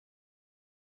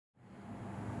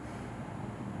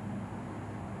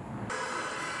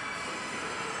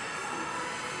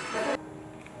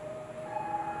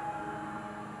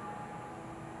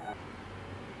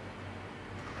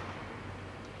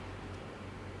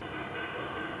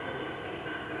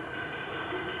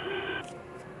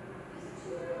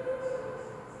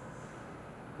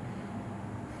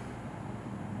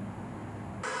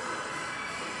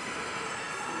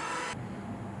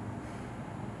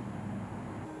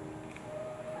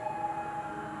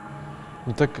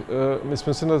No tak my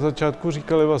jsme si na začátku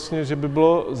říkali vlastně, že by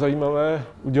bylo zajímavé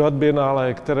udělat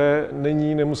bienále, které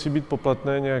nemusí být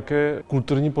poplatné nějaké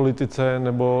kulturní politice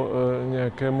nebo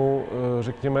nějakému,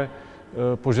 řekněme,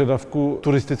 požadavku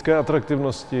turistické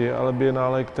atraktivnosti, ale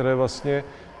bienále, které vlastně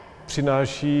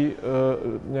přináší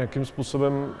nějakým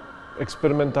způsobem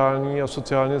experimentální a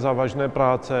sociálně závažné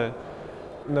práce.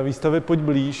 Na výstavě Pojď,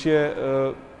 blíž je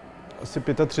asi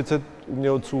 35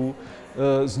 umělců,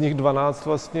 z nich 12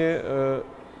 vlastně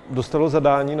dostalo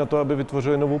zadání na to, aby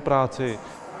vytvořili novou práci.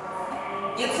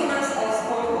 Něco nás ale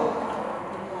spojilo.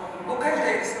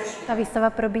 Ta výstava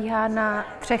probíhá na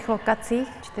 3 lokacích,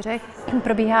 4.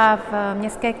 Probíhá v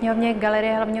Městské knihovně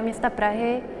Galerie hlavního města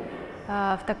Prahy,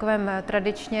 v takovém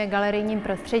tradičně galerijním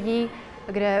prostředí,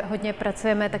 kde hodně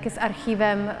pracujeme taky s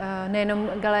archívem nejenom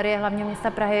Galerie hlavního města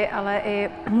Prahy, ale i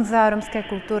Muzea romské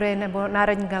kultury nebo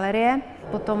Národní galerie.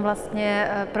 Potom vlastně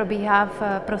probíhá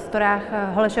v prostorách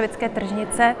Holešovické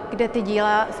tržnice, kde ty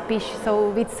díla spíš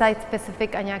jsou víc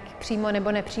site-specific a nějak přímo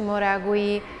nebo nepřímo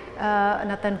reagují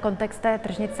na ten kontext té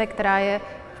tržnice, která je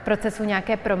v procesu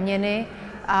nějaké proměny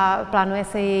a plánuje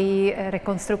se její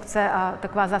rekonstrukce a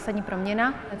taková zásadní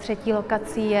proměna. 3.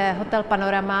 lokací je hotel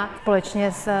Panorama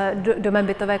společně s Domem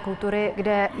bytové kultury,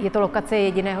 kde je to lokace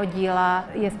jediného díla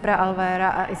Jespera Alvéra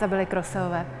a Izabely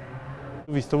Kroseové.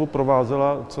 Výstavu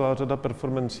provázela celá řada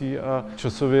performancí a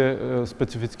časově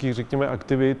specifických, řekněme,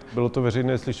 aktivit. Bylo to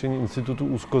veřejné slyšení Institutu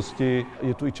úzkosti.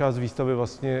 Je tu i část výstavy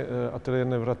vlastně ateliér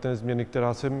nevratné změny,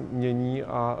 která se mění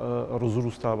a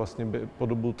rozrůstá vlastně po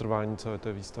dobu trvání celé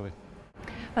té výstavy.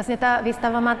 Vlastně ta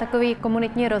výstava má takový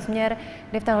komunitní rozměr,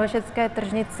 kdy v té Holešovické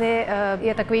tržnici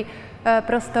je takový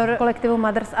prostor kolektivu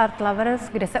Mothers Art Lovers,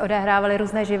 kde se odehrávaly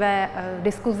různé živé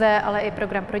diskuze, ale i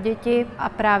program pro děti a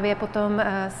právě potom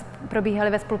probíhaly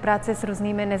ve spolupráci s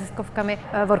různými neziskovkami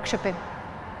workshopy.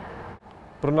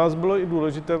 Pro nás bylo i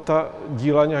důležité ta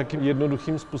díla nějakým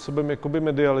jednoduchým způsobem jakoby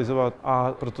medializovat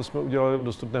a proto jsme udělali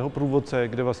dostupného průvodce,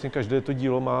 kde vlastně každé to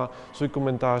dílo má svůj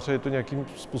komentář a je to nějakým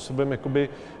způsobem jakoby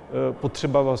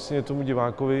potřeba vlastně tomu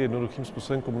divákovi jednoduchým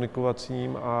způsobem komunikovat s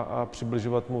ním a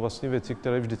přibližovat mu vlastně věci,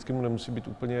 které vždycky mu nemusí být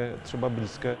úplně třeba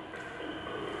blízké.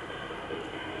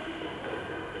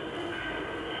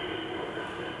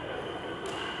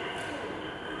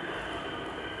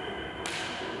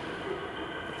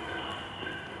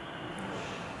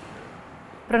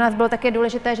 Pro nás bylo také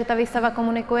důležité, že ta výstava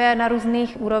komunikuje na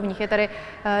různých úrovních. Je tady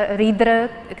reader,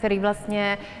 který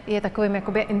vlastně je takovým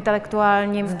jakoby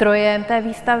intelektuálním zdrojem té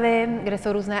výstavy, kde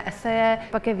jsou různé eseje,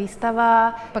 pak je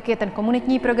výstava, pak je ten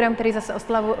komunitní program, který zase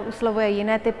oslovuje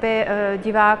jiné typy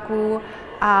diváků.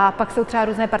 A pak jsou třeba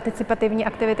různé participativní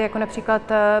aktivity, jako například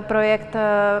projekt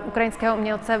ukrajinského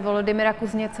umělce Volodymyra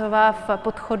Kuzněcova v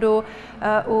Podchodu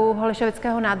u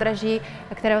Holešovického nádraží,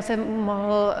 kterého se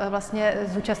mohl vlastně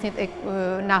zúčastnit i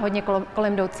náhodně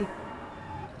kolem jdoucí.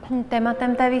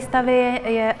 Tématem té výstavy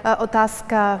je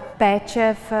otázka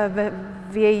péče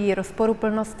v její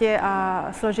rozporuplnosti a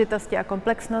složitosti a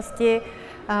komplexnosti,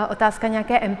 otázka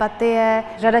nějaké empatie.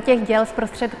 Řada těch děl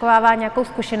zprostředkovává nějakou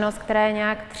zkušenost, která je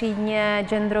nějak třídně,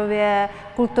 genderově,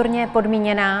 kulturně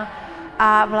podmíněná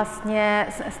a vlastně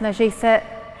snaží se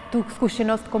tu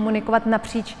zkušenost komunikovat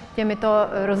napříč těmito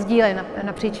rozdíly,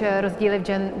 napříč rozdíly v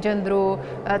genderu,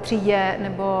 třídě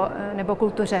nebo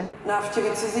kultuře.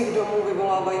 Návštěvy cizích domů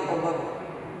vyvolávají obavy.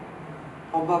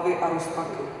 Obavy a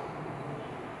rozpaky.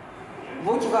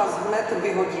 Buď vás hned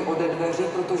vyhodí ode dveří,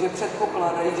 protože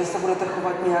předpokládají, že se budete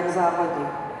chovat nějak závadně.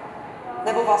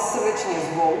 Nebo vás srdečně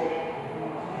zvou.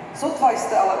 Sotva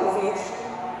jste ale uvnitř,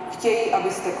 chtějí,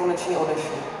 abyste konečně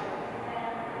odešli.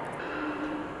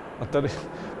 A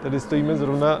tady stojíme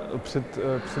zrovna před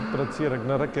prací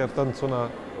Ragnara Kjartansona.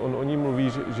 On o ní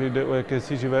mluví, že jde o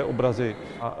jakési živé obrazy.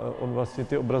 A on vlastně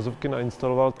ty obrazovky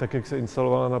nainstaloval tak, jak se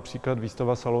instalovala například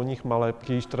výstava salonních maleb. K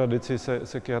jejíž tradici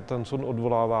se Kjartanson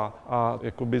odvolává a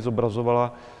jakoby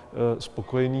zobrazovala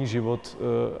spokojený život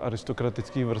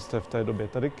aristokratických vrstev v té době.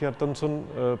 Tady Kjartanson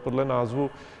podle názvu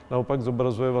naopak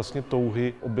zobrazuje vlastně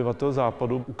touhy obyvatel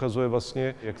západu, ukazuje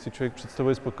vlastně, jak si člověk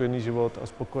představuje spokojený život a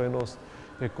spokojenost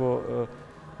jako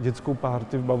dětskou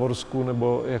párty v Bavorsku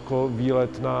nebo jako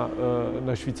výlet na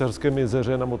švýcarském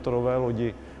jezeře na motorové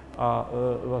lodi. A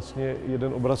vlastně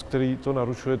jeden obraz, který to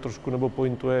narušuje trošku nebo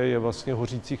pointuje, je vlastně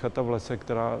hořící chata v lese,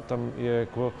 která tam je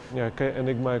jako nějaké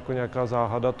enigma, jako nějaká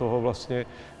záhada toho vlastně,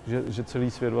 že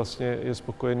celý svět vlastně je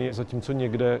spokojený, zatímco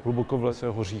někde hluboko v lese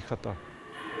hoří chata.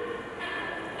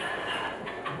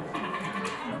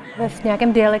 V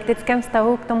nějakém dialektickém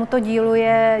vztahu k tomuto dílu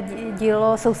je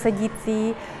dílo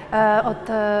sousedící od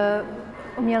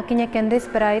umělkyně Candice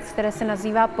Price, které se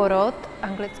nazývá Porod,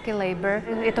 anglicky labor.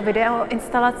 Je to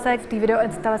videoinstalace, v té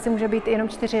videoinstalaci může být jenom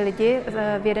 4 lidi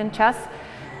v jeden čas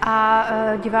a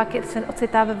divák se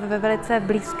ocitá ve velice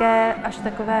blízké, až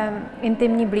takové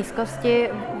intimní blízkosti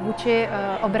vůči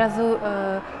obrazu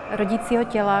rodícího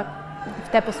těla v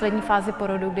té poslední fázi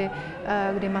porodu,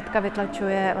 kdy matka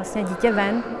vytlačuje vlastně dítě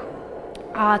ven.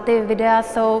 A ty videa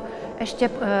jsou ještě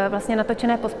vlastně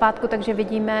natočené pozpátku, takže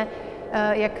vidíme,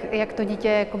 jak to dítě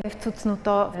je jakoby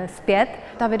vcucnuto zpět.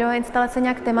 Ta videoinstalace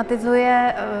nějak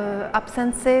tematizuje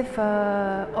absenci v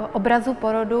obrazu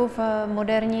porodu v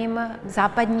moderním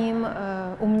západním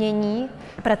umění.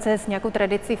 Pracuje s nějakou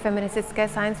tradicí feministické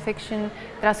science fiction,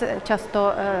 která se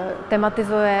často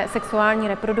tematizuje sexuální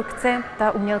reprodukci.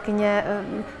 Ta umělkyně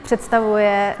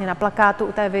představuje na plakátu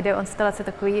u té videoinstalace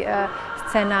takový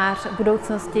scénář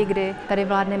budoucnosti, kdy tady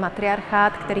vládne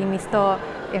matriarchát, který místo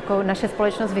jako naše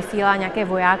společnost vysílá nějaké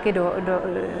vojáky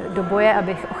do boje,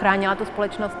 aby ochránila tu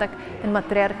společnost, tak ten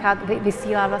matriarchát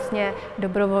vysílá vlastně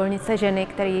dobrovolnice ženy,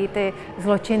 který ty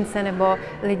zločince nebo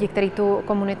lidi, kteří tu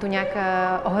komunitu nějak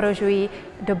ohrožují,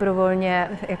 dobrovolně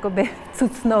jakoby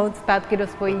cucnout zpátky do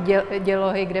svojí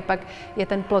dělohy, kde pak je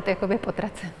ten plod jakoby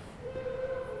potracen.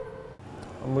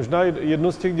 A možná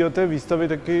jedno z těch děl té výstavy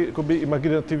taky jakoby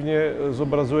imaginativně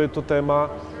zobrazuje to téma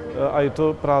a je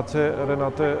to práce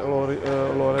Renate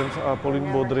Lorenz a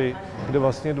Pauline Baudry, kde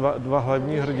vlastně dva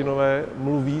hlavní hrdinové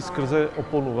mluví skrze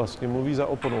oponu, vlastně mluví za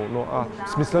oponou. No a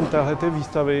smyslem téhleté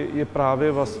výstavy je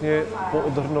právě vlastně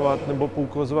poodhrnovat nebo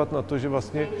poukazovat na to, že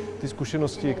vlastně ty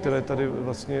zkušenosti, které tady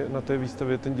vlastně na té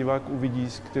výstavě ten divák uvidí,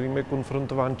 s kterými je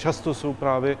konfrontován, často jsou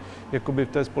právě jakoby v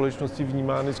té společnosti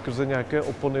vnímány skrze nějaké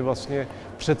opony, vlastně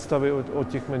představy o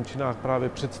těch menšinách, právě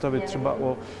představy třeba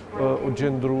o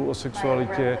genderu, o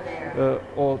sexualitě,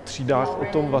 o třídách, o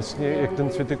tom vlastně, jak ten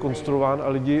svět je konstruován a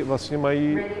lidi vlastně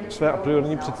mají své a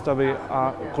priorní představy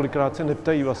a kolikrát se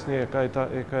neptají vlastně,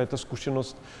 jaká je ta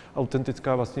zkušenost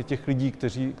autentická vlastně těch lidí,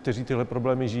 kteří tyhle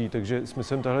problémy žijí. Takže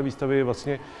smyslem téhle výstavy je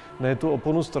vlastně ne tu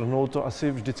oponu strhnout, to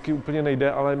asi vždycky úplně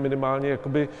nejde, ale minimálně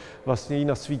jakoby vlastně ji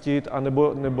nasvítit a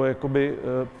nebo jakoby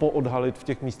poodhalit v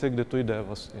těch místech, kde to jde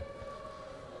vlastně.